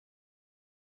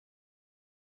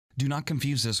Do not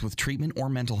confuse this with treatment or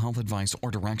mental health advice or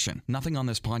direction. Nothing on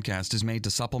this podcast is made to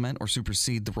supplement or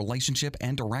supersede the relationship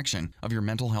and direction of your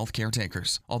mental health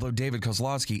caretakers. Although David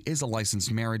Kozlowski is a licensed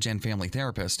marriage and family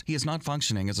therapist, he is not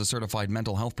functioning as a certified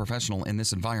mental health professional in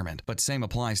this environment. But same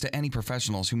applies to any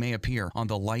professionals who may appear on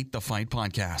the Light the Fight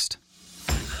podcast.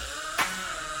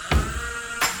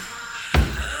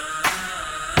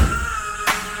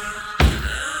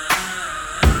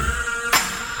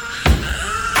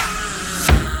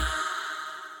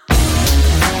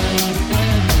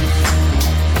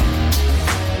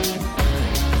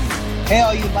 Hey,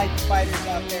 all you Light the Fighters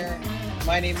out there.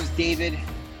 My name is David.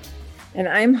 And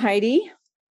I'm Heidi.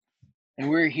 And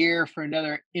we're here for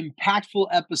another impactful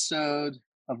episode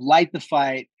of Light the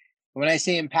Fight. When I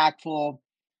say impactful,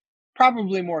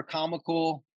 probably more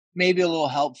comical, maybe a little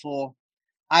helpful.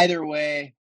 Either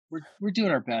way, we're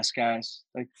doing our best, guys.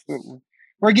 Like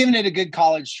we're giving it a good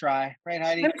college try, right,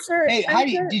 Heidi? I'm sure. Hey,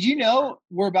 Heidi, did you know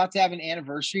we're about to have an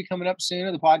anniversary coming up soon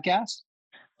of the podcast?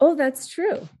 Oh, that's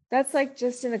true. That's like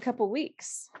just in a couple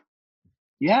weeks.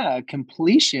 Yeah,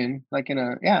 completion,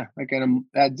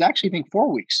 it's actually, I think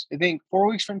 4 weeks. I think 4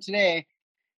 weeks from today,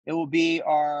 it will be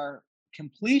our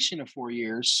completion of 4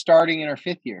 years, starting in our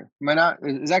 5th year.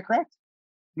 Is that correct?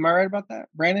 Am I right about that,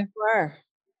 Brandon?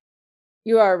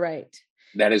 You are right.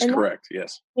 That is correct.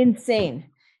 Yes. Insane.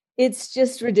 It's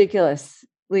just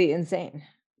ridiculously insane.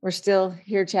 We're still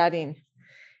here chatting.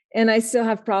 And I still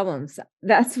have problems.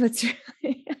 That's what's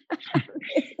really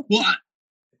Well,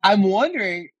 I'm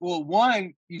wondering,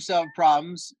 one, you still have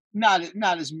problems, not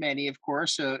as many, of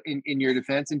course, in your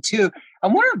defense. And two, I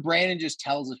wonder if Brandon just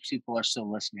tells if people are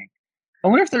still listening. I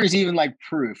wonder if there's even like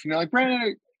proof, like,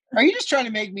 Brandon, are you just trying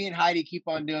to make me and Heidi keep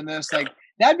on doing this? Like,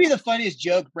 that'd be the funniest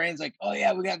joke. Brandon's like, oh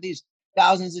yeah, we got these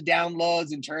thousands of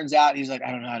downloads, and turns out he's like,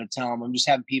 I don't know how to tell them. I'm just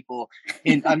having people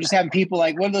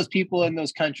like one of those people in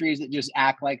those countries that just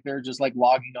act like they're just like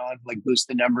logging on to like boost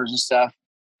the numbers and stuff.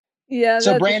 Yeah.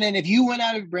 So Brandon, if you went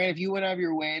out of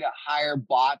your way to hire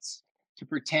bots to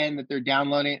pretend that they're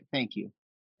downloading it, thank you.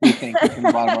 We thank you from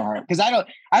the bottom of our heart. Because I don't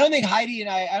think Heidi and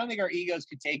I don't think our egos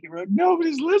could take it. We're like,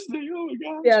 nobody's listening. Oh my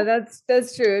God. Yeah,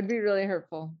 that's true. It'd be really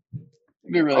hurtful.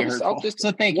 It'd be really hurtful.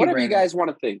 So thank you. Whatever Brandon. you guys want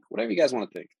to think. Whatever you guys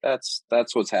want to think. That's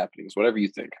what's happening. It's whatever you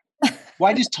think. Well,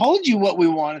 I just told you what we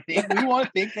want to think. We want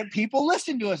to think that people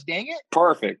listen to us, dang it.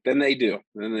 Perfect. Then they do.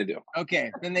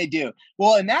 Okay, then they do.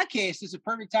 Well, in that case, it's a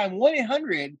perfect time.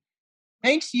 1-800,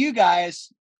 thanks to you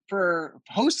guys for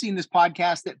hosting this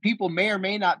podcast that people may or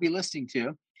may not be listening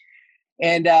to,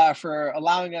 and for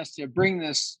allowing us to bring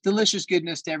this delicious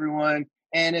goodness to everyone.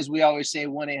 And as we always say,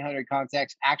 1-800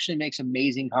 Contacts actually makes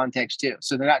amazing contacts too.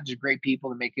 So they're not just great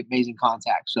people that make amazing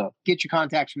contacts. So get your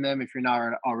contacts from them if you're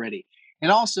not already.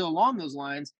 And also along those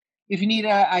lines, if you need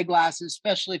eyeglasses,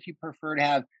 especially if you prefer to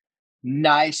have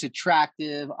nice,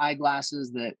 attractive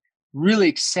eyeglasses that really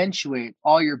accentuate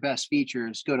all your best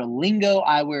features, go to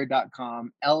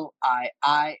lingoeyewear.com, Lingo.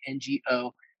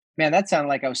 Man, that sounded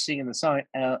like I was singing the song.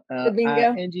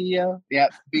 Lingo. Yeah,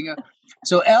 bingo.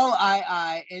 So Lingo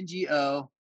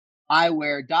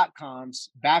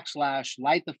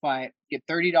eyewear.com/Light the Fight. Get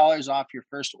 $30 off your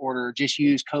first order. Just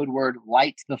use code word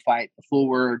Light the Fight, the full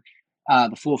word,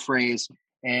 the full phrase,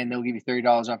 and they'll give you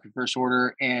 $30 off your first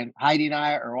order. And Heidi and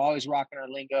I are always rocking our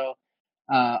Lingo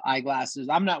eyeglasses.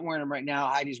 I'm not wearing them right now.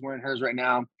 Heidi's wearing hers right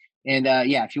now. And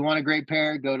if you want a great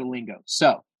pair, go to Lingo.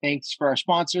 So thanks for our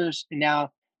sponsors. And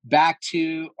now back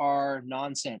to our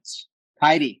nonsense.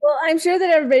 Heidi. Well, I'm sure that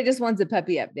everybody just wants a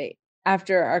puppy update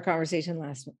after our conversation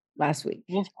last week.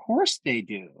 Well, of course they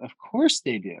do. Of course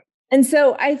they do. And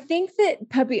so I think that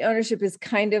puppy ownership is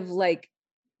kind of like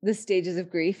the stages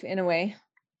of grief in a way.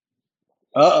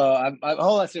 Hold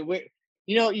on a second. Wait.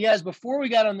 You guys, before we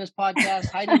got on this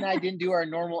podcast, Heidi and I didn't do our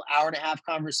normal hour-and-a-half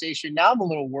conversation. Now I'm a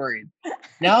little worried.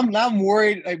 Now I'm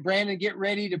worried. Like, Brandon, get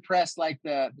ready to press like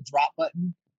the drop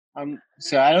button.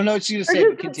 So I don't know what you to say,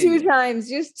 but continue.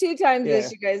 Just two times, yeah.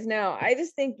 As you guys know. I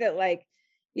just think that, like,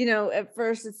 at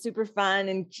first it's super fun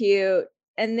and cute,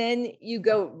 and then you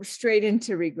go straight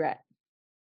into regret.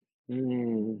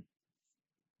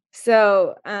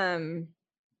 So I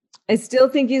still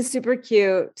think he's super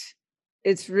cute.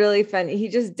 It's really funny. He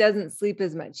just doesn't sleep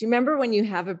as much. You remember when you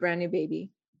have a brand new baby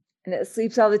and it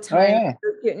sleeps all the time? Oh, yeah. So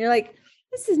cute, and you're like,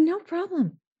 this is no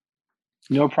problem.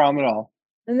 No problem at all.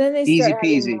 And then they start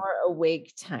having more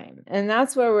awake time. And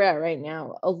that's where we're at right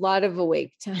now. A lot of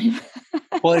awake time.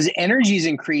 Well, his energy is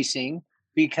increasing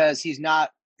because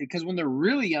when they're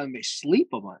really young, they sleep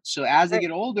a bunch. So as they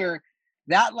get older,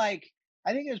 that I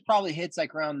think it probably hits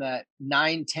like around that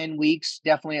 9-10 weeks,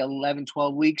 definitely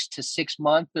 11-12 weeks to 6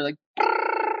 months. They're like,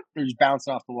 they're just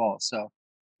bouncing off the wall. So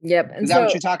Yep. And Is that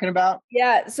what you're talking about?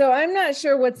 Yeah. So I'm not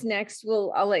sure what's next.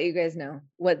 I'll let you guys know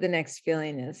what the next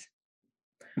feeling is.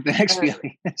 The next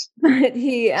feeling is. But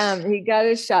he got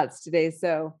his shots today,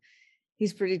 so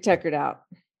he's pretty tuckered out.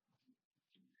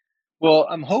 Well,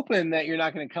 I'm hoping that you're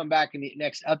not going to come back and the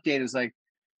next update is like,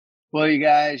 well, you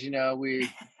guys, we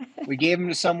gave him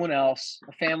to someone else,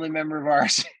 a family member of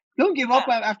ours. Don't give up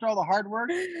after all the hard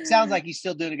work. Sounds like he's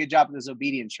still doing a good job with his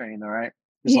obedience training, though, right?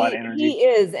 There's a lot of energy. He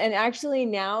is. And actually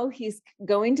now he's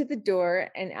going to the door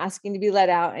and asking to be let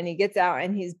out, and he gets out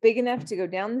and he's big enough to go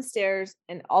down the stairs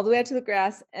and all the way out to the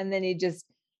grass. And then the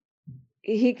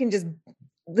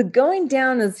going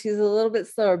down is, he's a little bit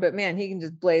slower, but man, he can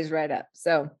just blaze right up.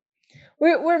 So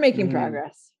we're making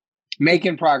progress.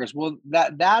 Making progress. Well,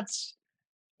 that's,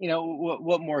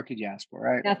 what more could you ask for,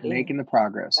 right? Nothing. Making the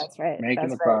progress. That's right. Making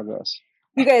the progress.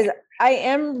 You guys, I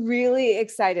am really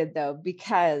excited though,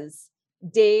 because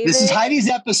David. This is Heidi's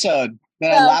episode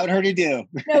that I allowed her to do.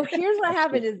 No, here's what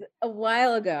happened is a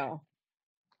while ago,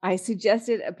 I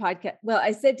suggested a podcast. Well,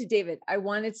 I said to David, I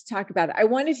wanted to talk about it. I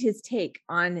wanted his take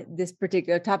on this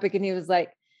particular topic. And he was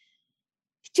like,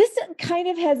 just kind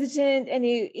of hesitant. And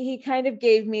he kind of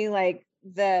gave me like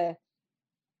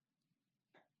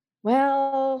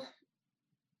well,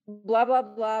 blah, blah,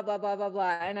 blah, blah, blah, blah, blah.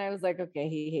 And I was like, okay,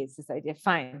 he hates this idea.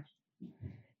 Fine.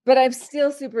 But I'm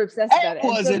still super obsessed about it. It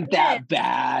wasn't that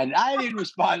bad. I didn't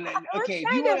respond. Okay,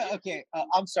 if you want to, okay,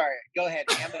 I'm sorry. Go ahead.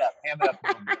 Ham it up.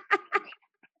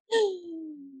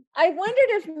 I wondered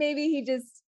if maybe he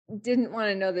just didn't want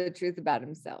to know the truth about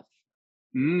himself.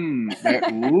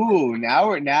 Ooh, now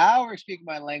we're speaking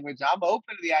my language. I'm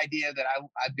open to the idea that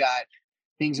I've got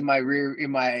things in my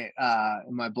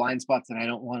blind spots that I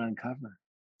don't want to uncover.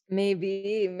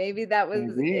 Maybe that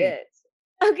was it.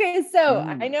 Okay, so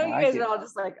I know you guys are all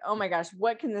just like, oh my gosh,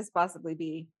 what can this possibly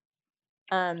be?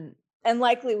 And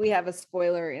likely we have a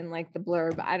spoiler in like the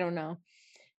blurb. I don't know.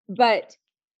 But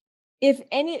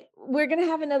we're going to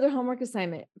have another homework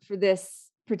assignment for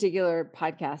this particular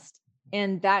podcast.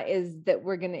 And that is that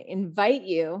we're going to invite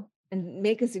you and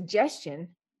make a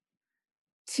suggestion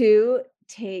to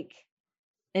take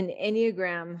an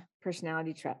Enneagram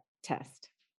personality test.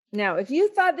 Now, if you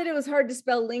thought that it was hard to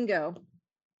spell lingo,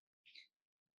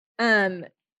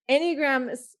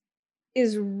 Enneagram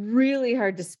is really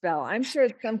hard to spell. I'm sure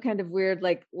it's some kind of weird,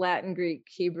 like Latin, Greek,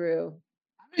 Hebrew.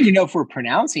 I don't even know if we're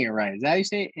pronouncing it right. Is that how you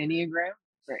say Enneagram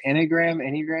or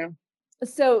Enneagram?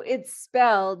 So it's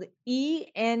spelled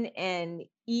ENNEAGRAM,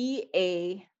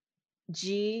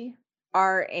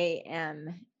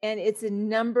 and it's a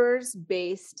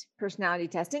numbers-based personality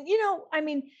test. And,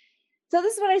 so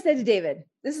this is what I said to David.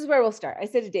 This is where we'll start. I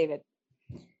said to David,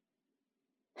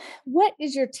 what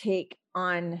is your take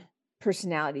on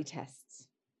personality tests?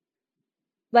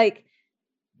 Like,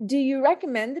 do you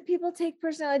recommend that people take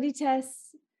personality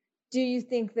tests? Do you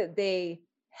think that they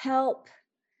help?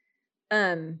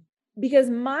 Because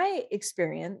my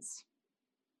experience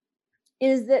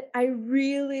is that I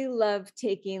really love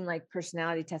taking like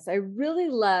personality tests. I really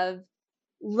love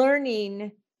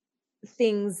learning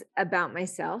things about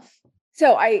myself.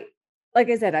 So like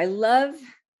I said, I love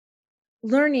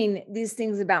learning these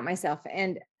things about myself.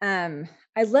 And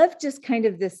I love just kind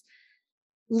of this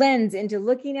lens into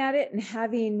looking at it and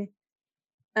having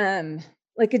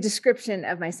like a description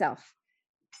of myself.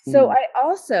 So I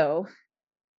also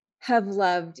have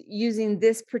loved using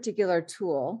this particular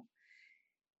tool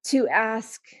to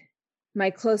ask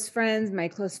my close friends, my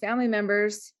close family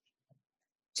members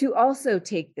to also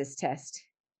take this test.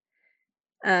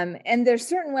 And there's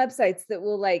certain websites that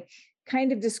will like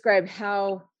kind of describe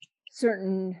how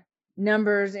certain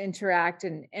numbers interact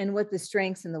and what the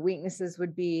strengths and the weaknesses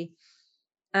would be.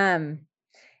 And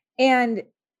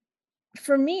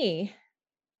for me,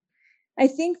 I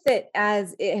think that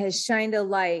as it has shined a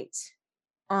light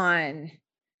on,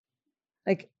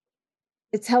 like,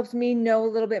 it's helped me know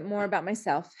a little bit more about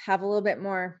myself, have a little bit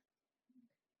more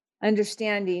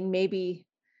understanding, maybe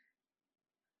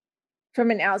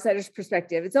from an outsider's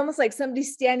perspective. It's almost like somebody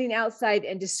standing outside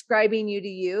and describing you to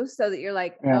you so that you're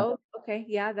like, oh, okay.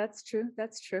 Yeah, that's true.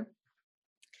 That's true.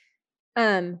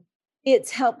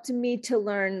 It's helped me to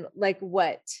learn like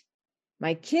what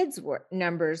my kids'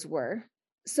 numbers were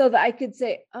so that I could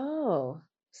say, oh,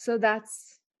 so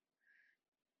that's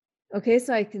okay.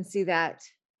 So I can see that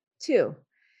too.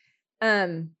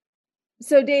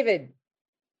 So David,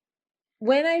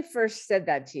 when I first said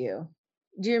that to you,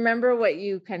 do you remember what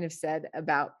you kind of said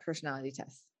about personality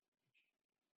tests?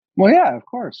 Well, yeah, of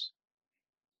course.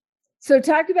 So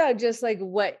talk about just like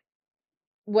what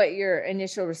your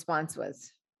initial response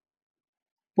was.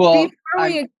 Well, before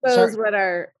we expose what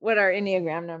our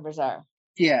Enneagram numbers are.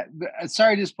 Yeah,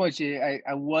 sorry to disappoint you.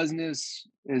 I wasn't as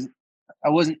I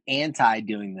wasn't anti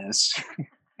doing this.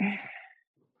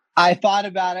 I thought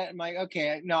about it. I'm like,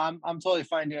 okay, no, I'm totally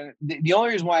fine doing it. The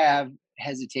only reason why I have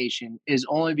hesitation is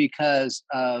only because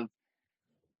of,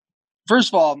 first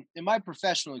of all, in my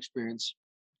professional experience,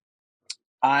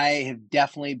 I have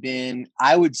definitely been,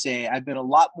 I would say I've been a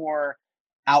lot more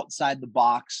outside the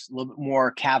box, a little bit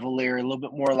more cavalier, a little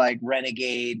bit more like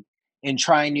renegade in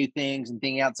trying new things and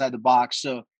thinking outside the box.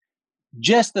 So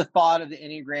just the thought of the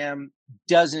Enneagram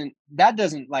doesn't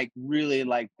like really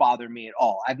like bother me at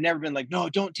all. I've never been like, no,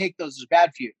 don't take those, as bad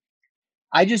for you.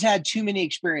 I just had too many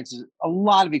experiences, a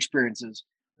lot of experiences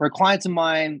where clients of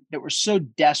mine that were so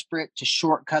desperate to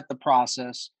shortcut the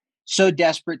process, so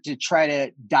desperate to try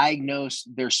to diagnose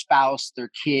their spouse,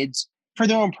 their kids for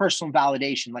their own personal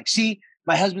validation. Like, see,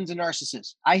 my husband's a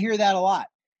narcissist. I hear that a lot.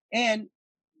 And,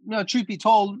 truth be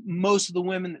told, most of the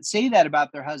women that say that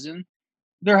about their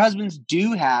husbands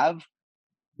do have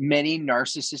many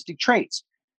narcissistic traits.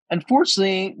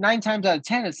 Unfortunately, 9 times out of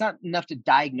 10, it's not enough to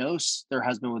diagnose their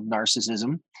husband with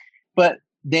narcissism, but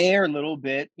they are a little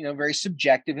bit, very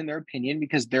subjective in their opinion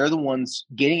because they're the ones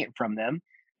getting it from them.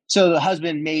 So the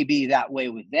husband may be that way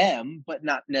with them, but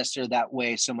not necessarily that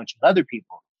way so much with other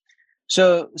people.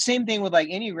 So same thing with like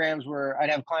Enneagrams, where I'd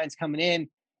have clients coming in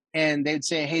and they'd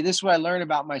say, hey, this is what I learned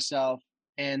about myself.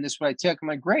 And this is what I took. I'm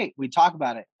like, great. We talk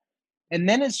about it. And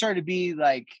then it started to be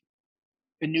like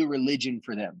a new religion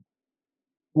for them,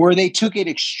 where they took it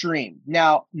extreme.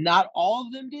 Now, not all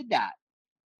of them did that.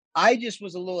 I just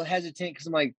was a little hesitant because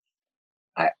I'm like,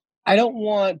 I don't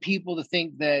want people to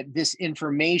think that this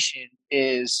information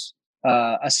is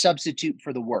a substitute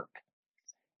for the work.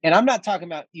 And I'm not talking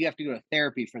about you have to go to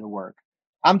therapy for the work.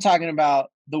 I'm talking about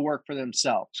the work for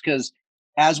themselves. Because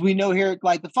as we know here at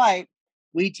Light the Fight,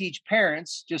 we teach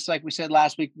parents, just like we said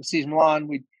last week with Season Milan,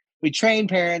 we train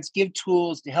parents, give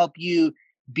tools to help you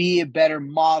be a better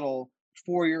model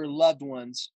for your loved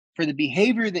ones. For the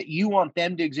behavior that you want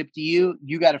them to exhibit to you,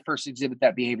 you got to first exhibit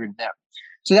that behavior to them.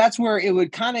 So that's where it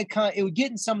would it would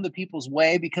get in some of the people's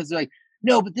way because they're like,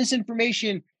 no, but this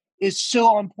information is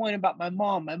so on point about my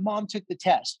mom. My mom took the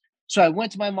test. So I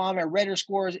went to my mom, I read her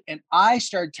scores, and I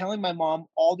started telling my mom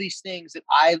all these things that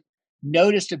I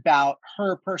noticed about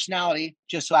her personality,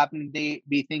 just so happened to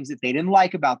be things that they didn't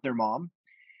like about their mom.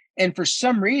 And for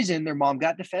some reason, their mom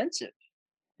got defensive.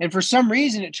 And for some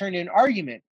reason, it turned into an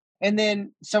argument. And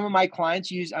then some of my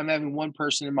clients I'm having one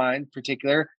person in mind in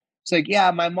particular. It's like, yeah,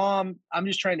 my mom, I'm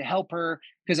just trying to help her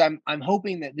because I'm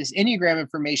hoping that this Enneagram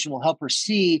information will help her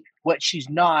see what she's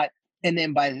not. And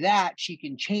then by that, she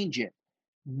can change it.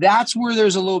 That's where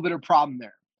there's a little bit of problem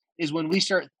there, is when we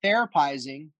start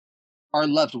therapizing our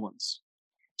loved ones.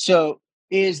 So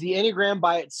is the Enneagram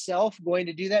by itself going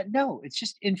to do that? No, it's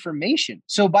just information.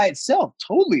 So by itself,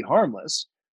 totally harmless,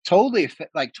 totally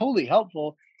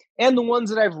helpful. And the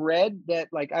ones that I've read that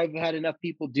like I've had enough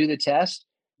people do the test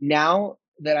now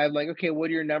that I'm like, okay, what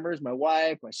are your numbers? My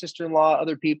wife, my sister-in-law,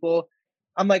 other people.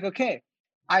 I'm like, okay,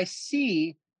 I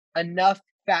see enough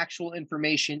factual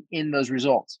information in those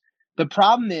results. The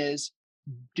problem is,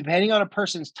 depending on a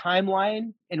person's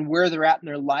timeline and where they're at in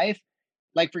their life,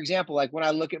 like for example, like when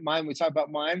I look at mine, we talk about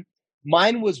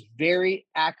mine was very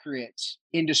accurate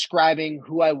in describing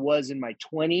who I was in my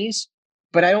 20s,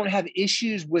 but I don't have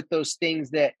issues with those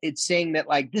things that it's saying that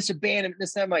like this abandonment,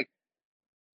 this, that. I'm like,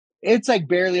 it's like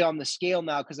barely on the scale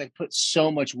now because I put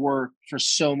so much work for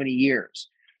so many years.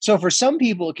 So for some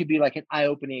people, it could be like an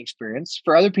eye-opening experience.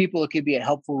 For other people, it could be a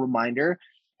helpful reminder.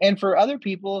 And for other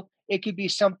people, it could be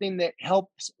something that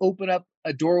helps open up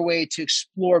a doorway to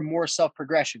explore more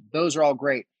self-progression. Those are all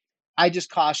great. I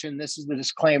just caution, this is the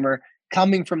disclaimer,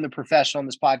 coming from the professional on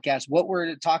this podcast, what we're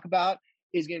going to talk about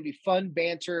is going to be fun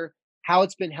banter, how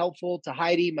it's been helpful to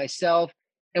Heidi, myself,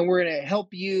 and we're going to help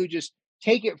you just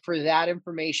take it for that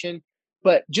information.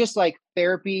 But just like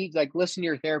therapy, like listen to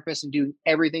your therapist and do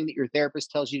everything that your therapist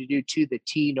tells you to do to the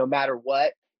T, no matter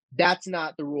what. That's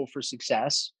not the rule for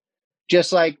success.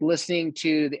 Just like listening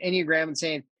to the Enneagram and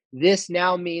saying, this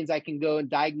now means I can go and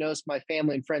diagnose my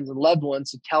family and friends and loved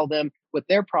ones to tell them what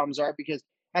their problems are. Because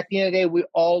at the end of the day, we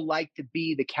all like to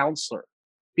be the counselor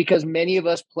because many of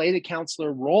us play the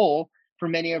counselor role for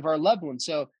many of our loved ones.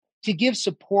 So to give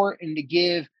support and to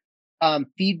give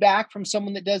feedback from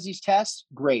someone that does these tests,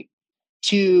 great.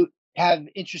 To have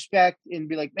introspect and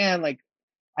be like, man, like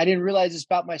I didn't realize this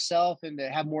about myself, and to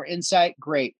have more insight,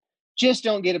 great. Just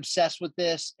don't get obsessed with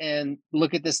this and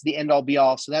look at this the end all be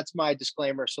all. So that's my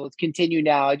disclaimer. So let's continue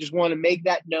now. I just want to make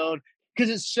that known because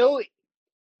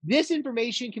this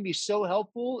information can be so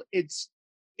helpful. It's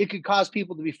it could cause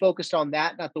people to be focused on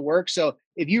that, not the work. So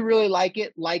if you really like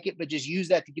it, but just use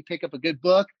that to pick up a good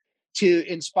book to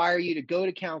inspire you to go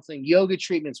to counseling, yoga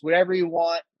treatments, whatever you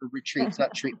want, or retreats,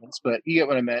 not treatments, but you get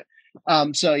what I meant.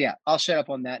 So yeah, I'll shut up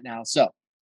on that now. So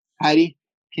Heidi,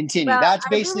 continue. Well, That's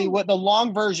basically what the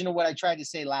long version of what I tried to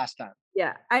say last time.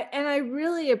 Yeah. I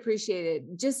really appreciate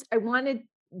it. I wanted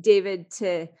David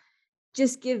to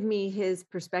just give me his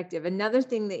perspective. Another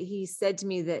thing that he said to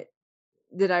me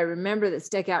that I remember that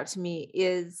stuck out to me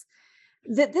is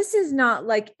that this is not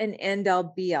like an end all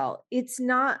be all. It's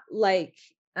not like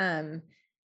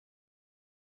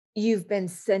you've been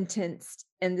sentenced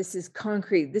and this is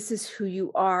concrete. This is who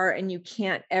you are, and you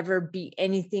can't ever be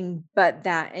anything but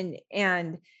that. And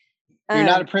you're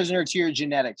not a prisoner to your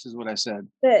genetics, is what I said.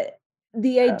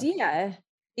 The idea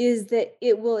is that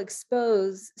it will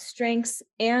expose strengths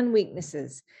and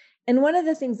weaknesses. And one of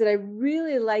the things that I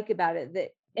really like about it, that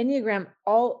Enneagram,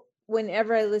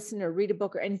 whenever I listen or read a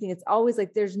book or anything, it's always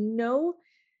like there's no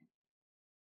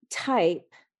type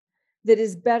that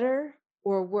is better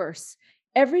or worse.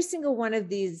 Every single one of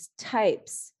these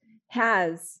types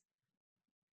has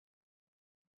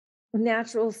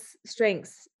natural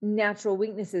strengths, natural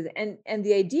weaknesses. And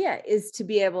the idea is to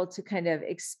be able to kind of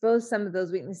expose some of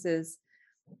those weaknesses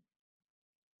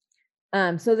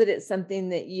so that it's something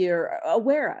that you're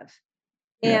aware of.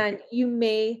 And you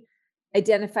may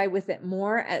identify with it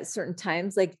more at certain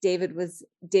times. Like David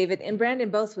and Brandon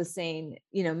both was saying,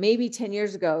 maybe 10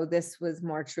 years ago, this was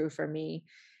more true for me.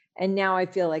 And now I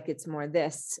feel like it's more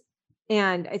this.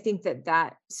 And I think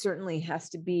that certainly has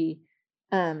to be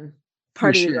part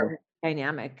of the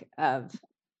dynamic of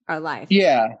our life.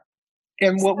 Yeah.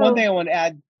 And one thing I want to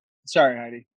add, sorry,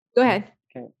 Heidi. Go ahead.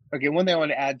 Okay. One thing I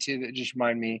want to add to that just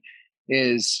remind me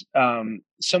is some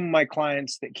of my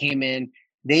clients that came in,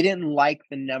 they didn't like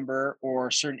the number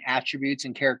or certain attributes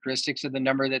and characteristics of the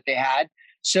number that they had.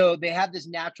 So they have this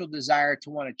natural desire to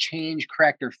want to change,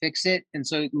 correct, or fix it. And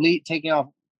so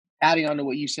adding on to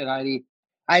what you said, Heidi,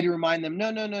 I had to remind them,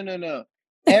 no.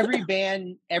 Every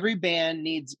band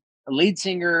needs a lead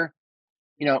singer,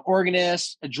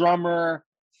 organist, a drummer,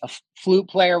 a flute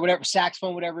player, whatever,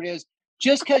 saxophone, whatever it is.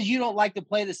 Just because you don't like to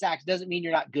play the sax doesn't mean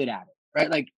you're not good at it,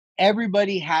 right? Like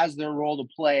everybody has their role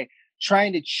to play.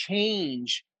 Trying to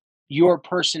change your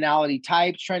personality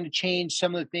types, trying to change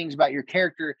some of the things about your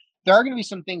character. There are going to be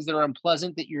some things that are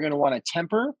unpleasant that you're going to want to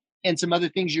temper, and some other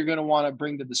things you're going to want to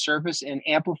bring to the surface and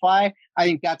amplify. I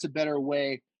think that's a better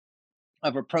way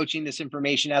of approaching this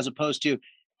information, as opposed to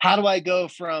how do I go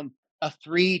from a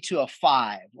 3 to a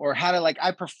 5, or how to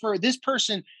I prefer this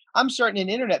person. I'm starting an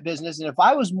internet business, and if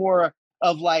I was more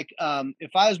of like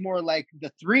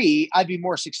the 3, I'd be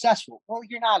more successful. Well,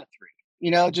 you're not a 3.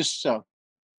 Just so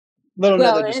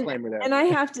another disclaimer there. And I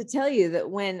have to tell you that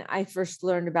when I first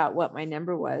learned about what my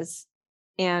number was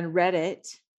and read it,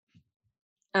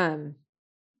 I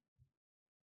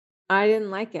didn't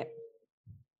like it.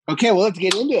 Okay, well, let's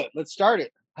get into it. Let's start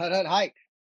it. Hike.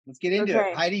 Let's get into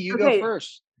it. Heidi, you go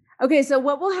first. Okay, so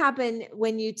what will happen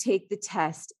when you take the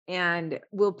test, and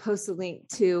we'll post a link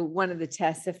to one of the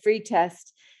tests, a free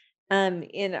test,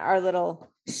 in our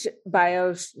little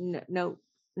bio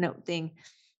note thing.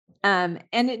 And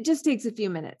it just takes a few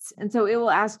minutes. And so it will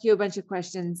ask you a bunch of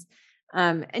questions.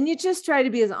 And you just try to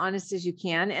be as honest as you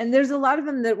can. And there's a lot of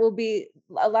them that will be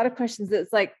a lot of questions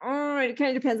that's like, it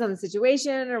kind of depends on the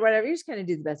situation or whatever. You just kind of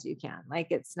do the best you can. Like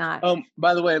it's not.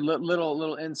 By the way,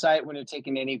 little insight when you're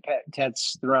taking any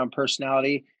tests around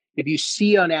personality. If you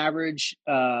see on average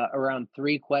around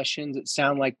 3 questions that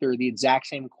sound like they're the exact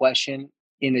same question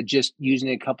in just using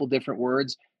a couple different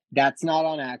words, that's not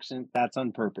on accident. That's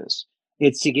on purpose.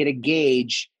 It's to get a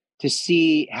gauge to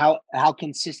see how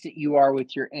consistent you are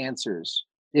with your answers.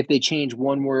 If they change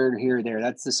one word here or there,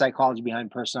 that's the psychology behind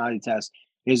personality tests.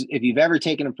 Is if you've ever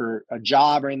taken them for a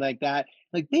job or anything like that,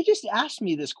 like they just asked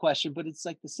me this question, but it's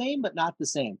like the same, but not the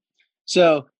same.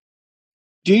 So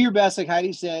do your best, like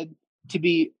Heidi said, to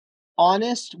be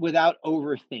honest without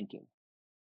overthinking.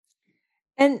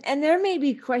 And there may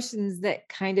be questions that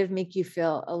kind of make you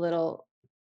feel a little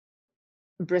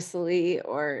bristly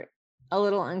or a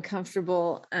little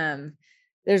uncomfortable.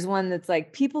 There's one that's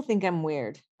like, people think I'm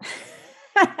weird.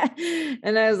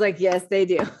 And I was like, yes, they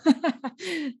do.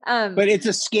 But it's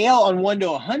a scale on 1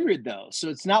 to 100 though. So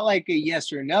it's not like a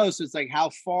yes or no. So it's like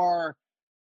how far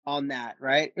on that,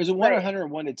 right? There's a 1 to 100 or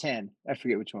 1 to 10. I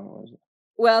forget which one it was.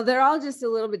 Well, they're all just a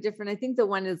little bit different. I think the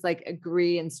one is like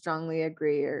agree and strongly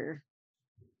agree, or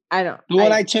I don't. The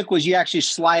one I took was you actually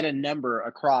slide a number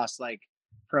across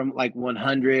from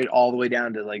 100 all the way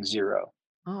down to 0.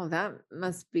 Oh, that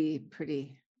must be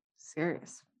pretty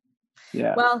serious.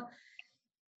 Yeah. Well,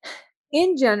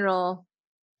 In general,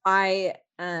 I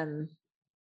am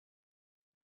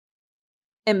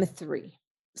a 3.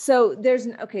 So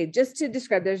just to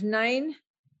describe, there's 9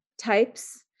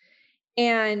 types.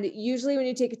 And usually when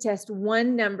you take a test,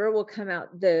 one number will come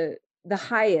out the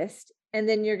highest, and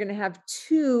then you're going to have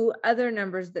 2 other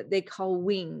numbers that they call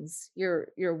wings, your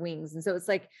wings. And so it's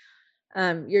like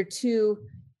your 2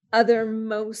 other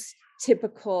most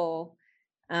typical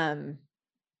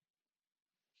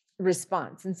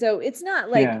response. And so it's not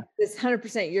like this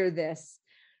 100% you're this.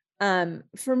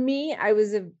 For me, I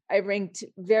ranked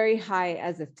very high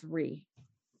as a 3.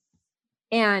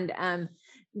 And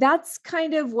that's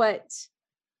kind of what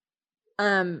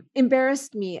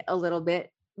embarrassed me a little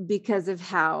bit because of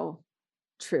how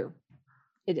true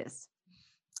it is.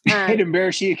 It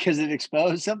embarrassed you because it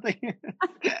exposed something?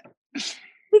 Because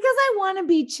I want to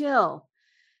be chill,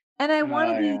 and I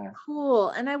want to be cool,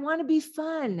 and I want to be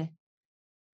fun,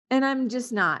 and I'm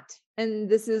just not. And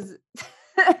this is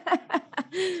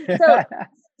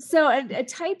so a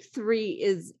type 3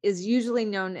 is usually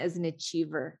known as an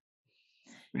achiever.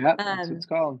 Yep, that's what it's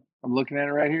called. I'm looking at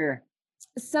it right here.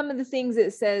 Some of the things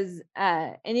it says,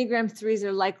 Enneagram 3s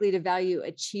are likely to value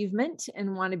achievement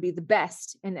and want to be the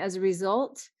best. And as a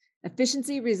result,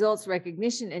 efficiency, results,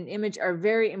 recognition, and image are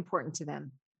very important to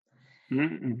them.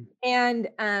 Mm-mm. And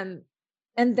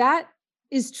that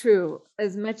is true,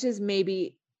 as much as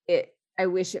maybe I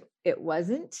wish it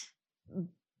wasn't.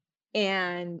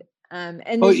 And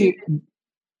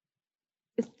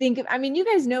think of, I mean, you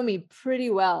guys know me pretty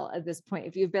well at this point.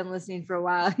 If you've been listening for a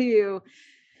while,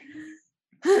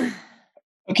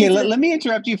 Okay, let me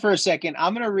interrupt you for a second.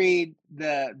 I'm going to read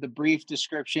the brief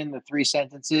description, the 3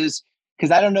 sentences, because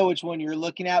I don't know which one you're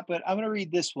looking at, but I'm going to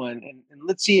read this one, and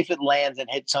let's see if it lands and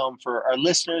hits home for our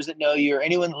listeners that know you, or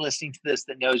anyone listening to this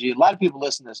that knows you. A lot of people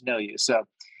listening to this know you. So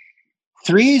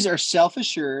 3s are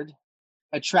self-assured,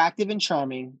 attractive and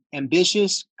charming,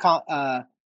 ambitious, competent,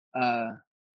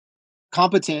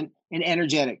 and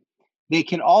energetic. They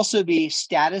can also be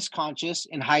status conscious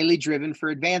and highly driven for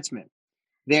advancement.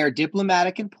 They are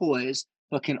diplomatic and poised,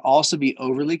 but can also be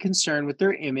overly concerned with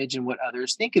their image and what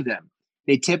others think of them.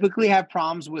 They typically have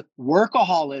problems with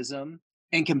workaholism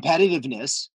and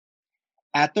competitiveness.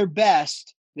 At their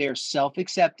best, they are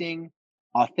self-accepting,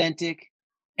 authentic.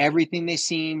 Everything they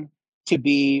seem to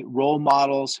be role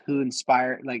models who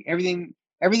inspire, like everything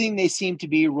they seem to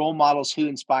be role models who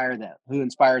inspire them, who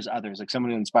inspires others, like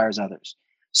someone who inspires others.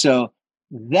 So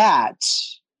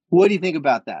what do you think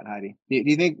about that, Heidi? Do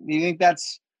you think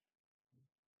that's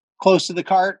close to the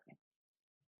cart?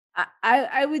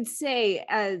 I would say,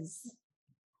 as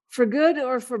for good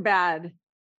or for bad,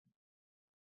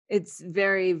 it's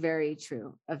very, very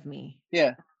true of me.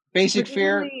 Yeah. Basic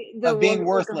fear of being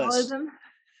worthless.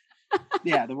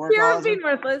 Yeah, the workaholism. Fear of being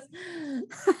worthless.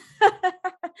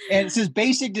 And it says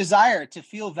basic desire to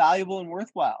feel valuable and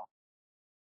worthwhile.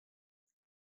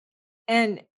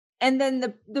 And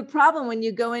then the problem when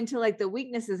you go into like the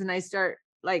weaknesses, and I start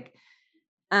like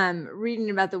reading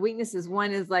about the weaknesses,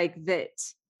 one is like that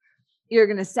you're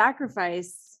going to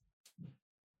sacrifice.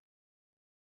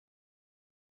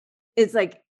 It's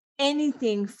like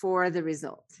anything for the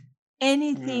result,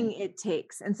 anything it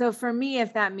takes. And so for me,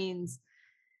 if that means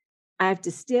I have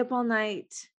to stay up all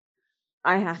night,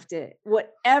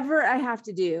 whatever I have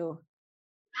to do,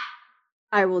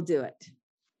 I will do it.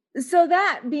 So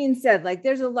that being said, like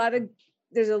there's a lot of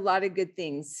good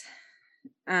things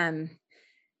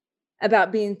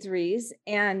about being 3s,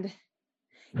 and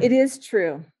it is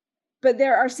true, but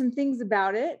there are some things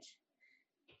about it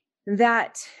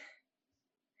that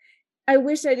I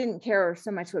wish I didn't care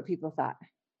so much what people thought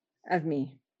of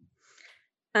me.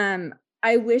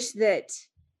 I wish that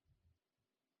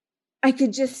I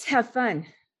could just have fun,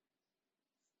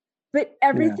 but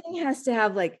everything has to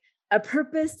have like a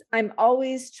purpose. I'm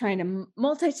always trying to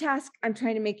multitask. I'm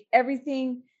trying to make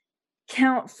everything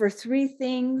count for 3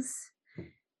 things.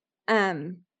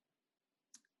 And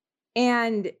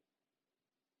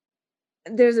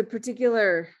there's a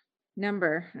particular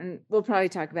number, and we'll probably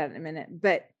talk about it in a minute,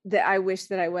 but that I wish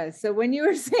that I was. So when you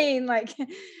were saying like,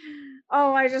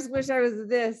 oh, I just wish I was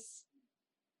this,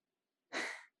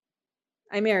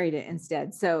 I married it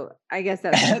instead. So I guess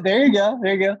that's there you go.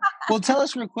 Well, tell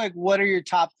us real quick, what are your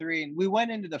top 3? And we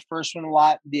went into the first one a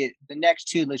lot. The next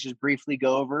 2, let's just briefly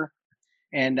go over.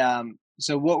 And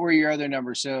so what were your other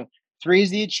numbers? So 3 is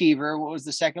the achiever. What was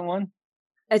the second one?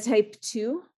 A type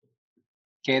 2.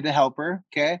 Okay, the helper.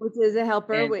 Okay. Which is a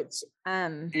helper, and which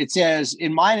it says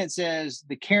in mine, it says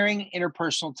the caring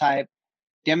interpersonal type,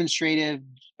 demonstrative,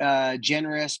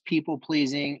 generous, people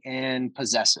pleasing, and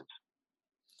possessive.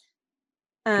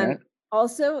 Okay.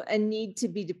 also a need to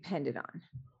be depended on.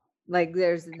 Like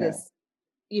there's this,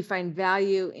 you find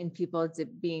value in people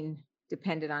being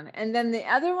dependent on. And then the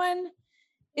other one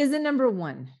is a number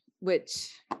 1,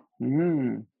 which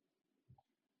the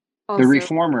also,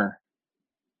 reformer.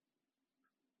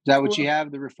 Is that what you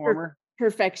have? The reformer?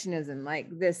 Perfectionism, like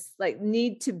this, like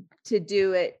need to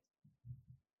do it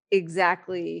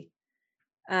exactly.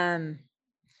 And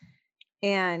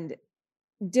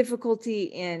difficulty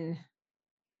in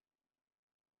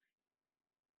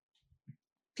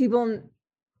people.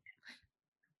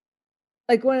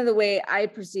 Like one of the way I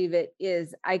perceive it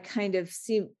is I kind of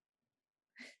see,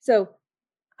 so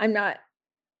I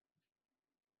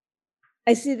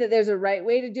see that there's a right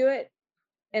way to do it.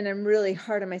 And I'm really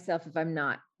hard on myself if I'm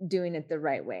not doing it the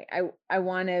right way. I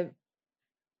want to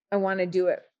do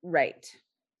it right.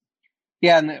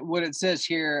 Yeah. And what it says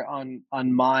here on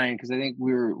mine, because I think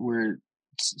we're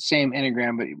same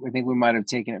Enneagram, but I think we might've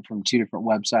taken it from 2 different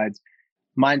websites.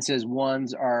 Mine says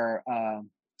 1s are,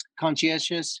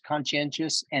 conscientious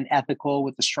and ethical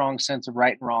with a strong sense of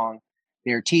right and wrong.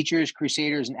 They are teachers,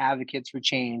 crusaders, and advocates for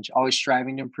change, always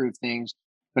striving to improve things,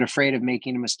 but afraid of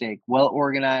making a mistake. Well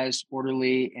organized,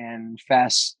 orderly, and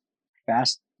fastidious.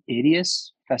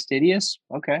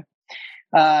 Okay.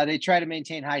 They try to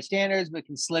maintain high standards, but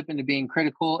can slip into being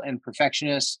critical and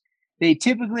perfectionists. They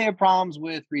typically have problems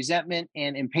with resentment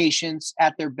and impatience.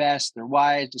 At their best, they're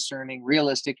wise, discerning,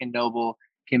 realistic, and noble,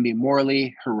 can be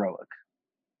morally heroic.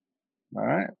 All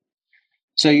right.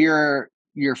 So your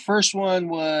first one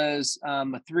was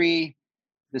a 3.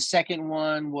 The second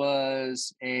one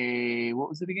was what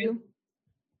was it again?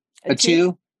 A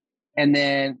 2. And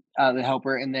then the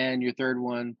helper. And then your third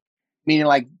one, meaning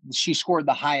like she scored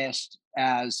the highest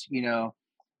as,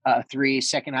 a 3,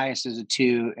 second highest as a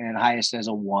 2, and highest as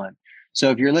a 1. So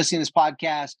if you're listening to this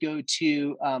podcast, go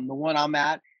to the one I'm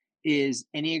at is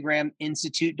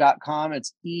EnneagramInstitute.com.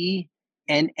 It's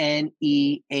ENNEAGRAM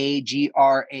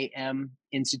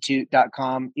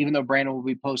Institute.com. Even though Brandon will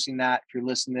be posting that, if you're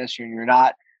listening to this and you're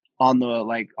not on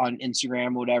on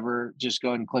Instagram or whatever, just go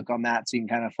ahead and click on that so you can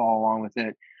kind of follow along with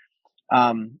it.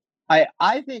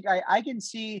 I think I can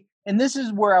see, and this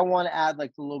is where I want to add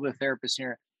like a little bit of therapist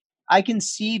here. I can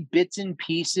see bits and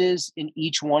pieces in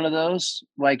each one of those.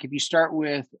 Like if you start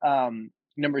with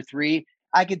number 3,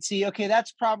 I could see, okay,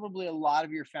 that's probably a lot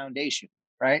of your foundation,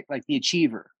 right? Like the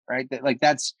achiever, right?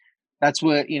 That's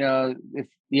what, if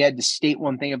you had to state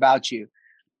one thing about you.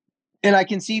 And I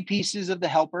can see pieces of the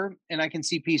helper and I can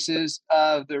see pieces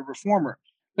of the reformer.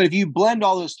 But if you blend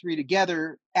all those 3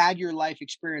 together, add your life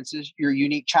experiences, your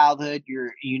unique childhood,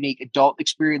 your unique adult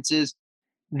experiences,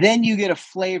 then you get a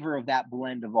flavor of that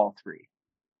blend of all 3,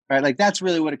 right? Like that's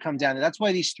really what it comes down to. That's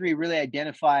why these 3 really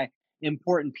identify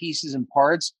important pieces and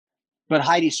parts, but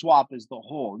Heidi Swapp is the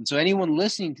whole. And so anyone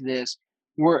listening to this,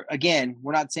 we're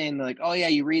not saying like, oh yeah,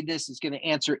 you read this, it's going to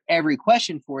answer every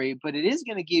question for you, but it is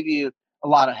going to give you a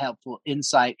lot of helpful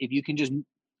insight if you can just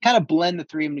kind of blend the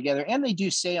 3 of them together. And they do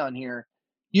say on here,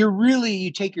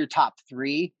 you take your top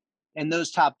 3, and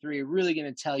those top 3 are really going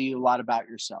to tell you a lot about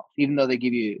yourself, even though they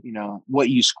give you, what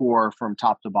you score from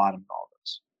top to bottom and all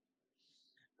this.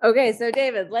 Okay. So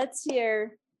David, let's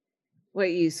hear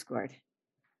what you scored.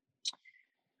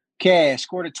 Okay. I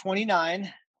scored a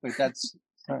 29. Wait, that's,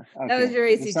 okay. That was your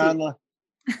ACT.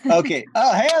 Okay.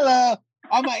 Oh, hello.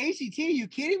 On my ACT, are you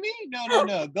kidding me?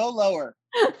 No. Go lower.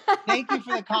 Thank you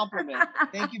for the compliment.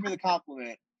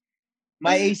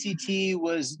 My ACT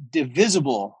was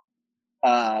divisible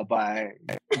by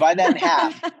that in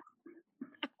half.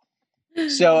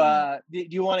 So do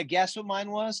you want to guess what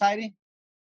mine was, Heidi?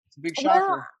 It's a big shocker.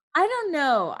 Well, I don't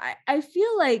know. I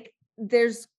feel like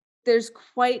there's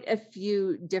quite a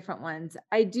few different ones.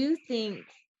 I do think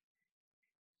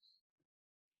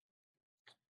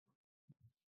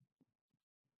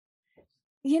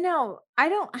I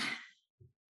don't.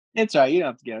 It's all right. You don't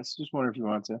have to guess. Just wonder if you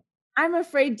want to. I'm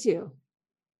afraid to.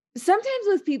 Sometimes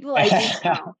with people, I do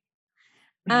know.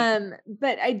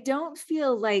 But I don't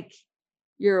feel like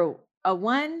you're a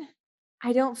 1.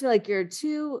 I don't feel like you're a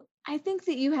 2. I think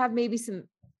that you have maybe some.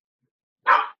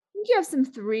 I think you have some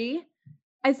 3.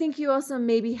 I think you also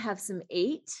maybe have some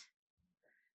 8.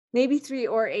 Maybe 3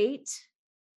 or 8.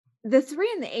 The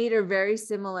 3 and the 8 are very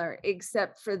similar,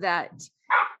 except for that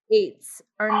 8s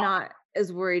are not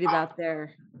as worried about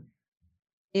their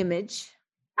image.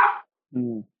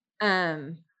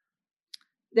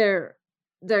 They're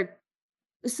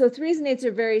so 3s and 8s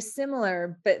are very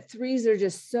similar, but 3s are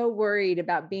just so worried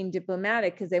about being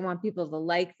diplomatic because they want people to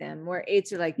like them, where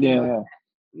 8s are like,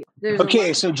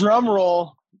 okay, so drum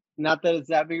roll. Not that it's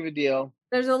that big of a deal.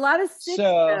 There's a lot of 6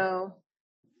 though.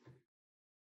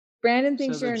 Brandon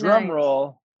thinks So you're the a drum 9.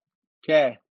 roll.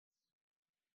 Okay.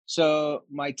 So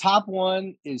my top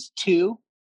one is 2.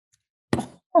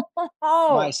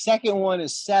 Oh, My second one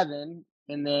is 7,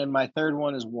 and then my third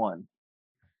one is 1.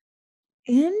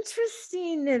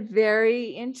 interesting. Very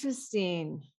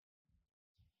interesting.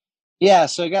 Yeah,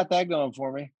 so I got that going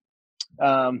for me.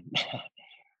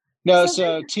 No,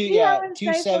 so 2, see how 2,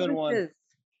 insightful 7, this 1. is.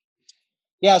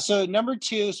 Yeah, so number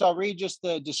 2, so I'll read just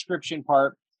the description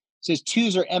part. It says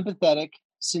 2s are empathetic,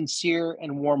 sincere,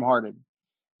 and warm-hearted.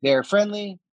 They are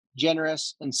friendly,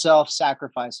 generous, and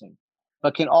self-sacrificing,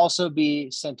 but can also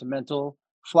be sentimental,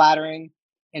 flattering,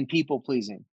 and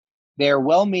people-pleasing. They are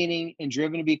well-meaning and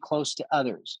driven to be close to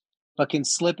others, but can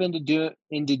slip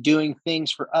into doing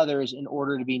things for others in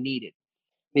order to be needed.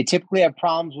 They typically have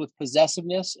problems with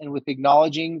possessiveness and with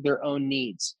acknowledging their own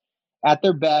needs. At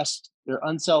their best, they're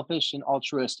unselfish and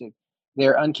altruistic.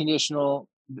 They're unconditional.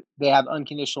 They have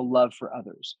unconditional love for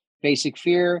others. Basic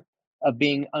fear of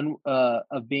being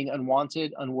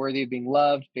unwanted, unworthy of being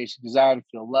loved. Basic desire to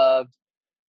feel loved.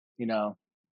 You know,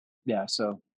 yeah.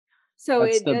 So So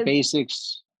that's it the does,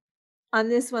 basics. on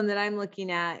this one that I'm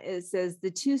looking at, it says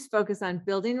the 2's focus on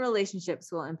building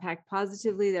relationships will impact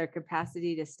positively their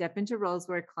capacity to step into roles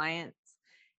where clients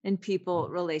and people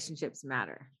relationships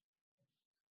matter.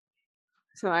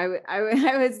 So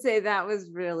I would say that was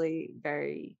really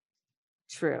very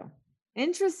true.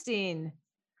 Interesting.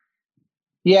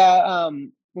 Yeah.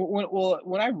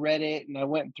 When I read it and I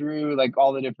went through like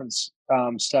all the different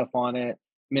stuff on it.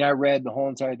 I mean, I read the whole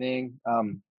entire thing.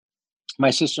 My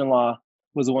sister-in-law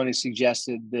was the one who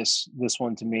suggested this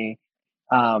one to me,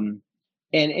 and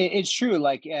it's true.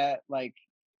 Like, I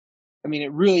mean,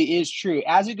 it really is true.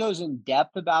 As it goes in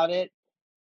depth about it,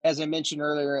 as I mentioned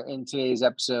earlier in today's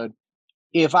episode,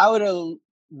 if I would have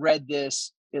read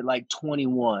this at like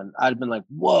 21, I'd have been like,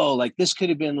 whoa, like this could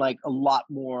have been like a lot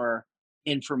more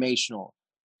informational.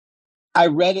 I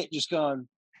read it just going,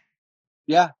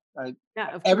 yeah, Yeah,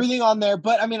 of course. everything on there.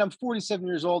 But I mean, I'm 47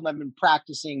 years old and I've been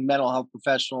practicing mental health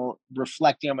professional,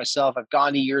 reflecting on myself. I've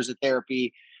gone to years of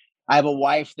therapy. I have a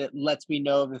wife that lets me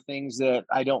know the things that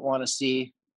I don't want to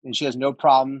see, and she has no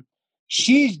problem.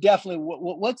 She's definitely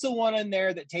what's the one in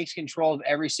there that takes control of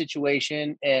every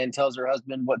situation and tells her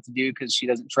husband what to do because she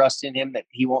doesn't trust in him that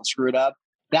he won't screw it up.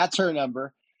 That's her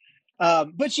number.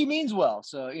 But she means well,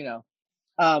 so you know.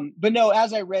 But no,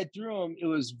 as I read through them, it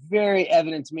was very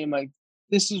evident to me. I'm like,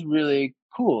 this is really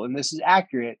cool and this is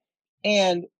accurate.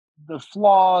 And the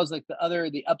flaws, like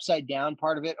the upside down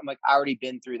part of it, I'm like, I already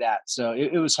been through that. So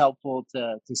it was helpful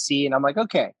to see. And I'm like,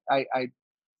 okay,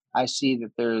 I see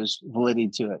that there's validity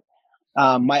to it.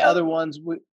 My other ones,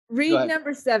 read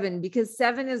number 7, because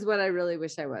 7 is what I really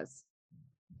wish I was.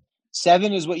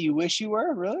 7 is what you wish you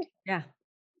were, really? Yeah.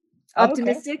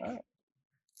 Optimistic, okay. Right.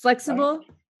 flexible.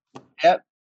 Right. Yep.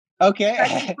 Okay.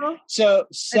 Practical, So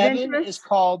 7 adventurous. is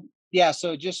called, yeah.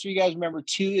 So just so you guys remember,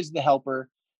 2 is the helper.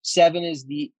 7 is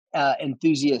the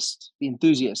enthusiast,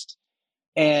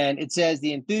 And it says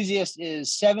the enthusiast is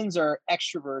 7s are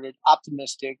extroverted,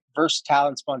 optimistic, versatile,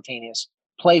 and spontaneous,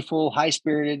 playful,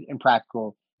 high-spirited, and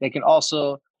practical. They can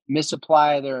also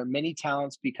misapply their many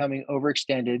talents, becoming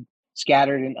overextended,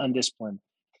 scattered, and undisciplined.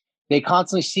 They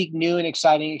constantly seek new and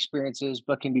exciting experiences,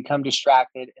 but can become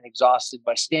distracted and exhausted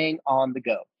by staying on the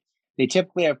go. They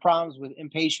typically have problems with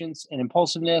impatience and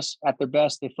impulsiveness. At their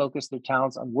best, they focus their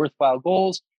talents on worthwhile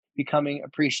goals, becoming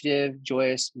appreciative,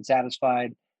 joyous, and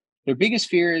satisfied. Their biggest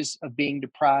fear is of being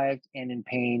deprived and in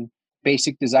pain,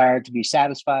 basic desire to be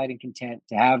satisfied and content,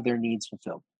 to have their needs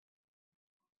fulfilled.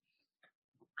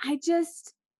 I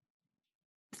just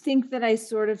think that I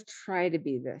sort of try to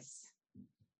be this.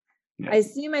 Yeah. I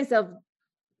see myself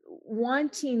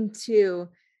wanting to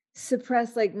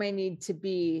suppress like my need to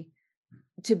be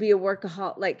a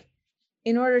workaholic. Like,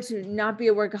 in order to not be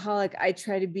a workaholic, I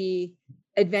try to be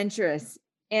adventurous.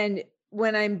 And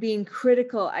when I'm being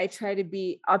critical, I try to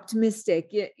be optimistic.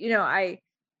 You know, I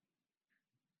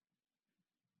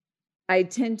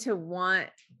tend to want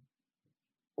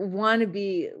to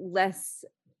be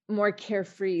more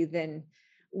carefree than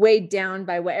weighed down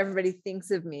by what everybody thinks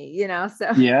of me, you know?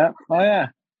 So yeah. Oh yeah.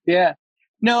 Yeah.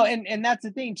 No, and that's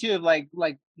the thing too, of like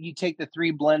you take the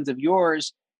 3 blends of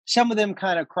yours, some of them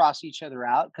kind of cross each other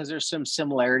out because there's some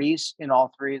similarities in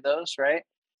all 3 of those, right?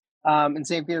 And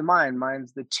same thing with mine.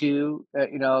 Mine's the 2,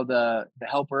 you know, the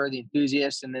helper, the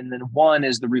enthusiast, and then the 1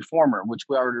 is the reformer, which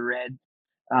we already read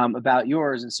about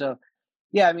yours. And so,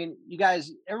 yeah, I mean, you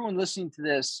guys, everyone listening to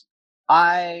this,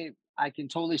 I can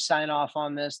totally sign off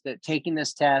on this, that taking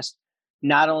this test,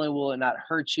 not only will it not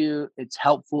hurt you, it's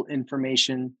helpful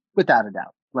information without a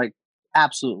doubt, like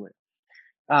absolutely.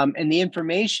 And the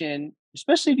information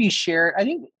especially if you share it. I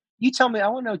think you tell me, I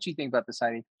want to know what you think about this,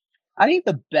 Heidi. I think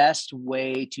the best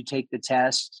way to take the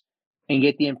test and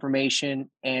get the information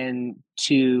and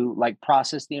to like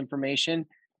process the information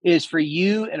is for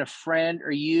you and a friend,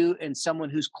 or you and someone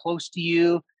who's close to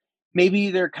you.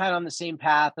 Maybe they're kind of on the same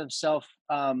path of self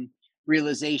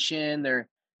realization.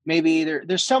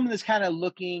 There's someone that's kind of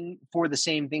looking for the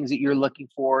same things that you're looking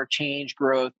for, change,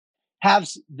 growth. Have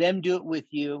them do it with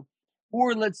you.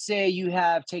 Or let's say you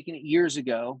have taken it years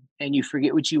ago and you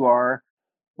forget what you are,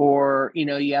 or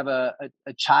you have a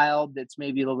child that's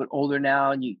maybe a little bit older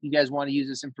now, and you guys want to use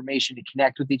this information to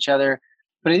connect with each other.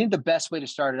 But I think the best way to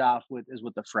start it off with is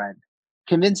with a friend,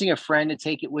 convincing a friend to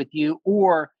take it with you.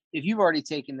 Or if you've already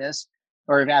taken this,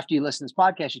 or if after you listen to this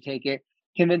podcast you take it,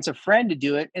 convince a friend to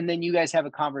do it, and then you guys have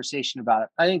a conversation about it.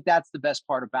 I think that's the best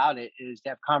part about it, is to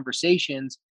have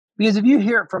conversations. Because if you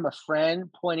hear it from a friend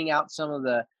pointing out some of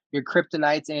your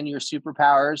kryptonites and your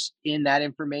superpowers in that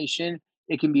information,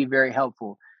 it can be very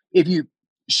helpful. If you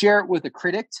share it with a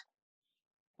critic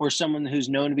or someone who's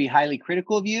known to be highly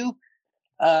critical of you,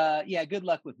 yeah, good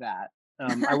luck with that.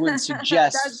 I wouldn't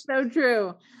suggest. That's so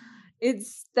true.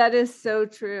 That is so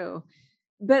true.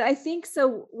 But I think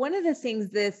so. One of the thing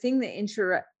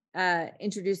that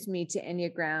introduced me to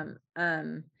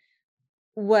Enneagram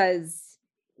was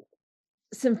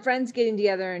some friends getting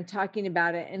together and talking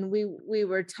about it. And we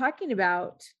were talking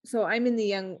about, so I'm in the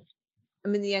young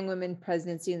women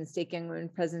presidency, and the stake young women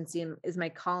presidency is my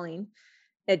calling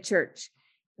at church.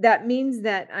 That means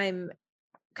that I'm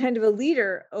kind of a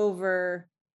leader over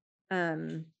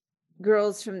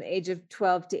girls from the age of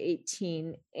 12 to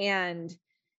 18. And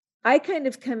I kind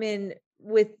of come in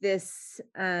with this,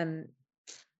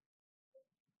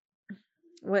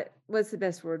 what's the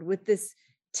best word? With this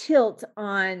tilt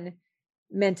on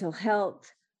mental health,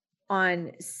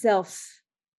 on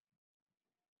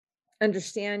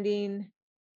self-understanding,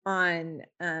 on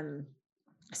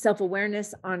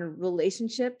self-awareness, on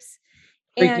relationships.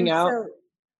 Freaking out.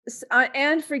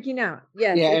 And freaking out.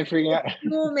 Yes. Yeah, and freaking out.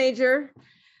 Dual major.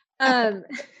 And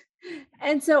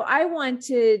so I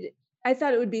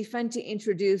thought it would be fun to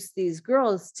introduce these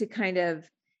girls to kind of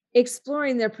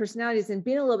exploring their personalities and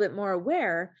being a little bit more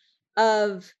aware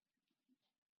of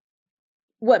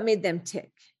what made them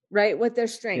tick, right? What their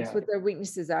strengths, what their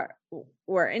weaknesses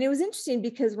were. And it was interesting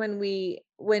because when we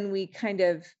kind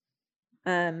of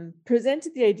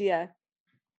presented the idea,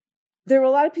 there were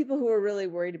a lot of people who were really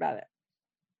worried about it.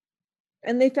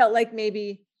 And they felt like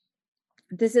maybe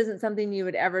this isn't something you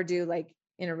would ever do like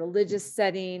in a religious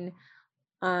setting.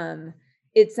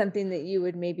 It's something that you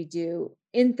would maybe do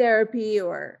in therapy,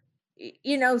 or,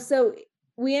 so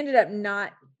we ended up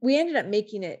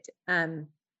making it an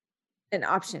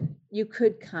option. You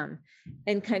could come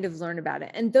and kind of learn about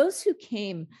it. And those who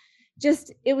came,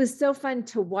 it was so fun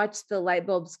to watch the light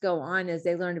bulbs go on as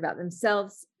they learned about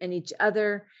themselves and each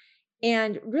other,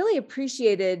 and really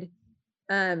appreciated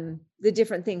the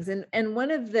different things. And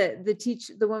one of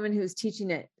the woman who was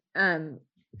teaching it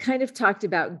kind of talked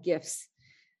about gifts,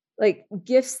 like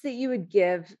gifts that you would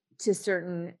give to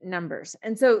certain numbers.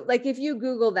 And so like, if you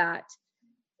Google that,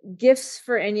 gifts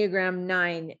for Enneagram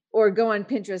 9, or go on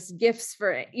Pinterest, gifts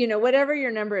for, whatever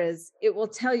your number is, it will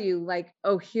tell you like,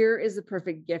 oh, here is a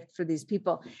perfect gift for these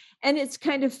people. And it's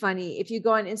kind of funny. If you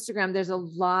go on Instagram, there's a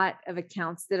lot of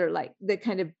accounts that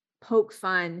kind of poke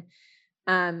fun,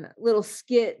 little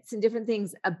skits and different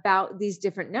things about these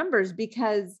different numbers,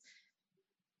 because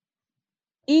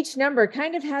each number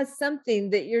kind of has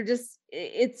something that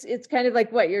it's kind of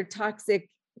like your toxic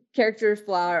character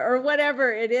flaw or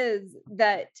whatever it is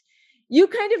that you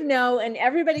kind of know, and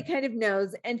everybody kind of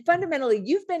knows. And fundamentally,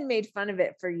 you've been made fun of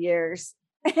it for years.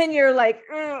 And you're like,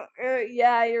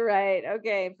 yeah, you're right.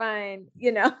 Okay, fine.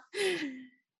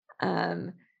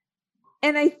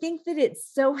 And I think that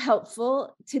it's so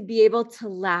helpful to be able to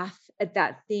laugh at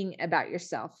that thing about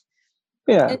yourself.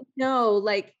 Yeah. And know,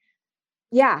 like,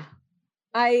 yeah,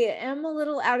 I am a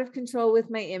little out of control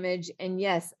with my image. And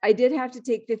yes, I did have to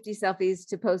take 50 selfies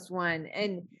to post one.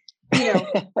 And,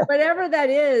 whatever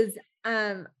that is,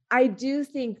 I do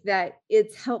think that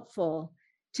it's helpful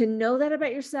to know that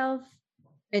about yourself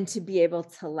and to be able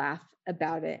to laugh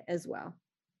about it as well.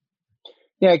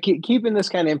 Yeah, keeping this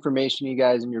kind of information, you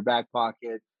guys, in your back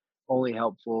pocket, only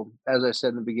helpful. As I said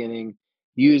in the beginning,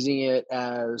 using it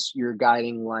as your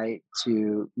guiding light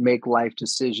to make life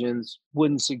decisions,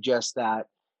 wouldn't suggest that.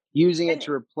 Using it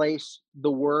to replace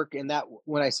the work, and that,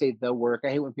 when I say the work, I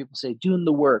hate when people say doing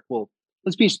the work. Well,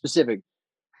 let's be specific.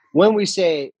 When we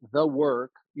say the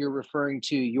work, you're referring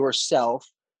to yourself,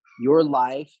 your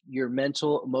life, your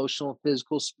mental, emotional,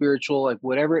 physical, spiritual, like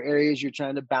whatever areas you're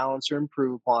trying to balance or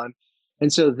improve upon.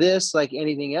 And so this, like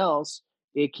anything else,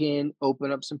 it can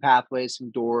open up some pathways,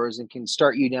 some doors, and can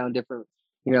start you down different,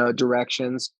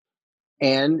 directions.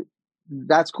 And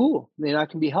that's cool. That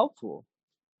can be helpful.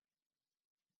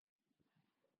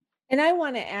 And I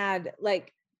want to add,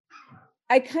 like,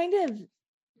 I kind of,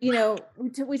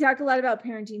 we talk a lot about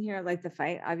parenting here, like the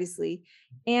fight, obviously.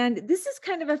 And this is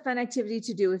kind of a fun activity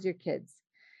to do with your kids.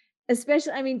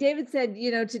 Especially, I mean, David said,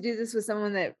 to do this with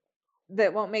someone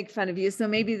that won't make fun of you. So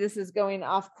maybe this is going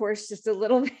off course just a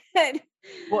little bit.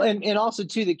 Well, and also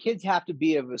too, the kids have to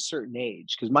be of a certain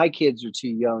age, because my kids are too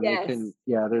young. Yes.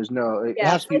 It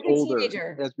has to be like older.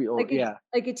 Teenager. It has to be older.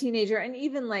 Like a teenager. And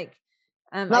even like,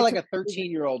 not like a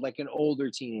 13-year-old, like an older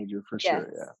teenager for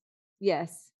sure. Yeah.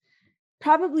 Yes.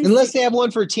 Probably. Unless they have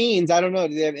one for teens. I don't know.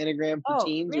 Do they have Enneagram for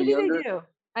teens or younger? They do.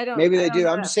 I don't. Maybe they do.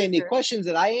 I'm just saying the questions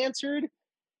that I answered,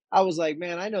 I was like,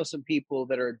 man, I know some people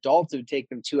that are adults who take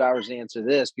them 2 hours to answer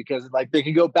this, because like they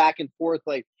can go back and forth,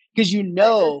 like, because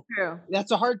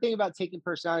that's a hard thing about taking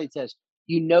personality tests.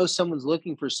 Someone's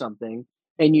looking for something,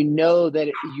 and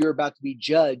that you're about to be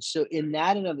judged. So in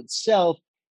that and of itself,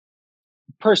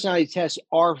 personality tests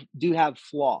do have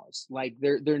flaws. Like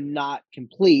they're not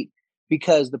complete,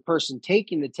 because the person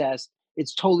taking the test,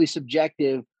 it's totally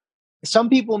subjective. Some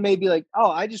people may be like,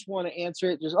 oh, I just want to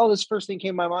answer it. Just, this first thing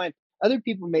came to my mind. Other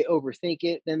people may overthink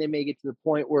it. Then they may get to the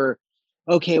point where,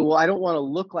 okay, well, I don't want to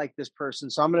look like this person,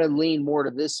 so I'm going to lean more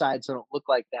to this side so I don't look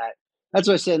like that. That's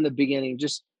what I said in the beginning.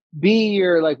 Just be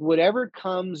your, like, whatever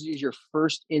comes is your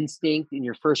first instinct and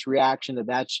your first reaction,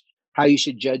 that's how you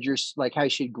should how you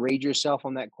should grade yourself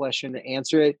on that question to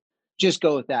answer it. Just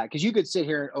go with that, because you could sit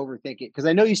here and overthink it. Because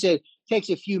I know you said it takes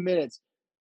a few minutes.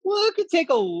 Well, it could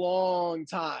take a long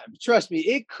time. Trust me,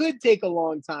 it could take a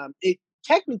long time.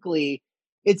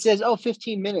 It says,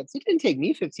 15 minutes. It didn't take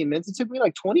me 15 minutes. It took me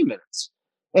like 20 minutes.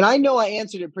 And I know I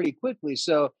answered it pretty quickly.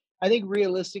 So I think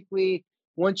realistically,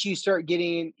 once you start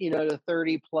getting, to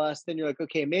 30 plus, then you're like,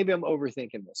 okay, maybe I'm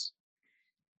overthinking this.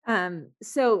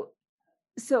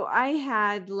 So I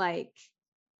had like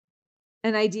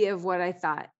an idea of what I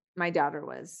thought my daughter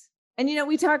was. And,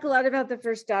 we talk a lot about the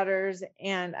first daughters,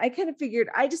 and I kind of figured,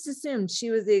 I just assumed she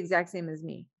was the exact same as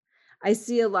me. I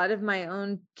see a lot of my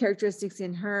own characteristics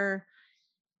in her.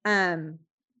 And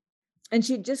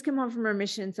she'd just come home from her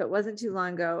mission, so it wasn't too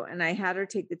long ago. And I had her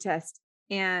take the test,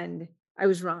 and I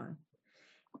was wrong.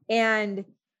 And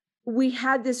we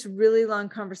had this really long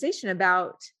conversation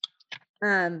about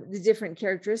the different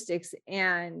characteristics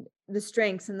and the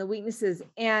strengths and the weaknesses.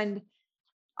 And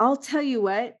I'll tell you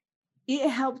what, it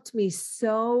helped me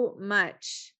so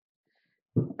much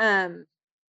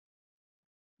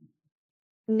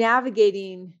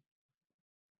navigating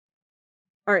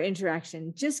our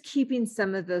interaction, just keeping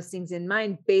some of those things in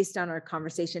mind based on our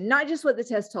conversation, not just what the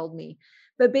test told me,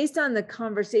 but based on the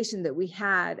conversation that we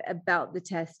had about the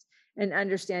test and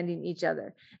understanding each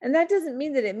other. And that doesn't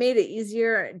mean that it made it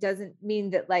easier. It doesn't mean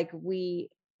that like we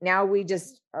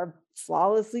just are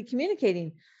flawlessly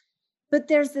communicating, but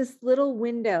there's this little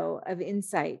window of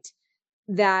insight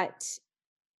that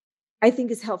I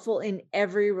think is helpful in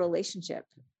every relationship.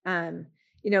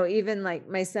 Even like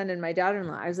my son and my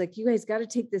daughter-in-law, I was like, you guys got to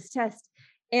take this test.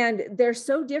 And they're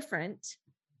so different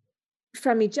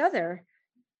from each other,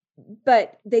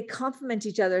 but they complement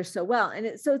each other so well. And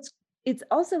it's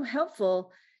also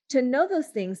helpful to know those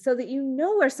things so that you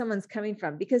know where someone's coming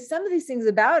from, because some of these things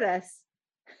about us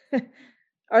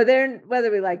are there whether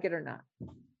we like it or not.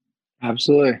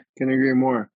 Absolutely. Can agree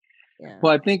more. Yeah.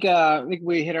 Well, I think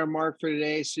we hit our mark for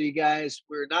today. So you guys,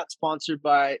 we're not sponsored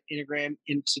by Enneagram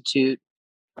Institute.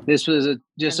 This was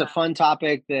just a fun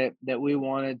topic that we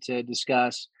wanted to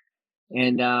discuss.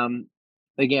 And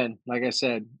again, like I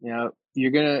said,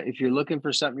 if you're looking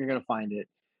for something, you're going to find it.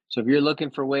 So if you're looking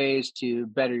for ways to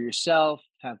better yourself,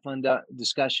 have fun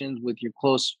discussions with your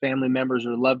close family members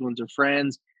or loved ones or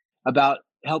friends about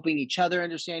helping each other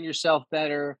understand yourself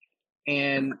better,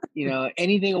 and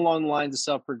anything along the lines of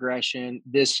self-progression,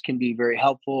 this can be very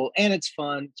helpful, and it's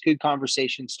fun. It's a good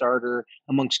conversation starter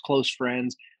amongst close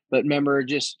friends. But remember,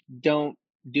 just don't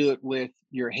do it with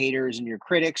your haters and your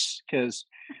critics, because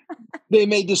they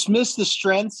may dismiss the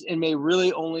strengths and may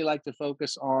really only like to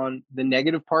focus on the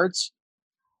negative parts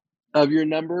of your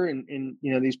number and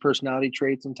these personality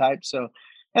traits and types. So,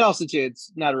 and also too,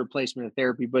 it's not a replacement of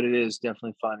therapy, but it is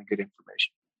definitely fun and good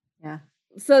information. Yeah.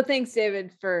 So thanks,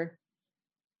 David, for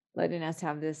letting us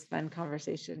have this fun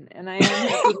conversation. And I am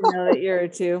happy to know that you're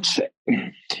too.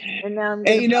 And now I'm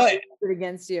going to it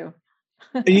against you.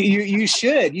 you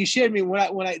should. I mean,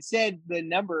 when I said the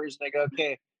numbers, I go,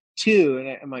 okay, 2,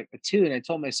 and I'm like, a 2, and I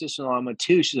told my sister-in-law I'm a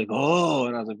 2. She's like, oh,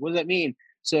 and I was like, what does that mean?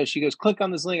 So she goes, click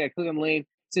on this link. I click on the link.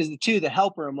 says the 2, the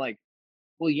helper. I'm like,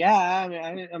 well, yeah.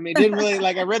 I mean, it didn't really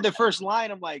like. I read the first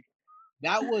line. I'm like,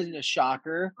 that wasn't a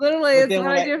shocker. Literally, But it's then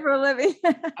what I do for a living.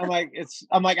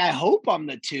 I'm like, I hope I'm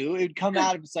the 2. It'd come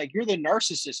out if it's like, you're the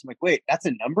narcissist. I'm like, wait, that's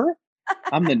a number?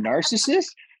 I'm the narcissist.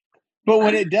 But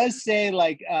when it does say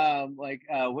what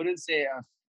did it say?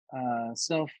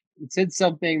 It said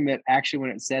something that actually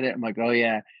when it said it, I'm like, oh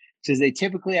yeah. It says they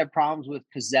typically have problems with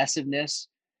possessiveness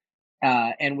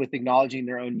and with acknowledging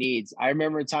their own needs. I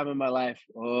remember a time in my life,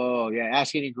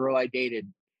 ask any girl I dated.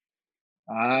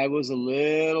 I was a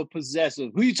little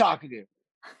possessive. Who are you talking to?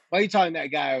 Why are you talking to that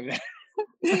guy over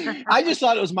there? I just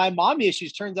thought it was my mommy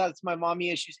issues. Turns out it's my mommy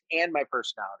issues and my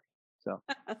personality. So,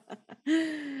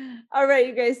 all right,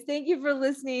 you guys, thank you for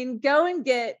listening. Go and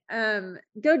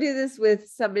go do this with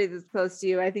somebody that's close to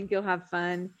you. I think you'll have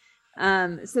fun.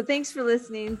 So thanks for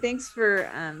listening. Thanks for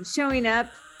showing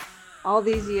up all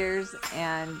these years,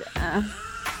 and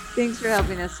thanks for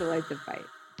helping us to light the fight.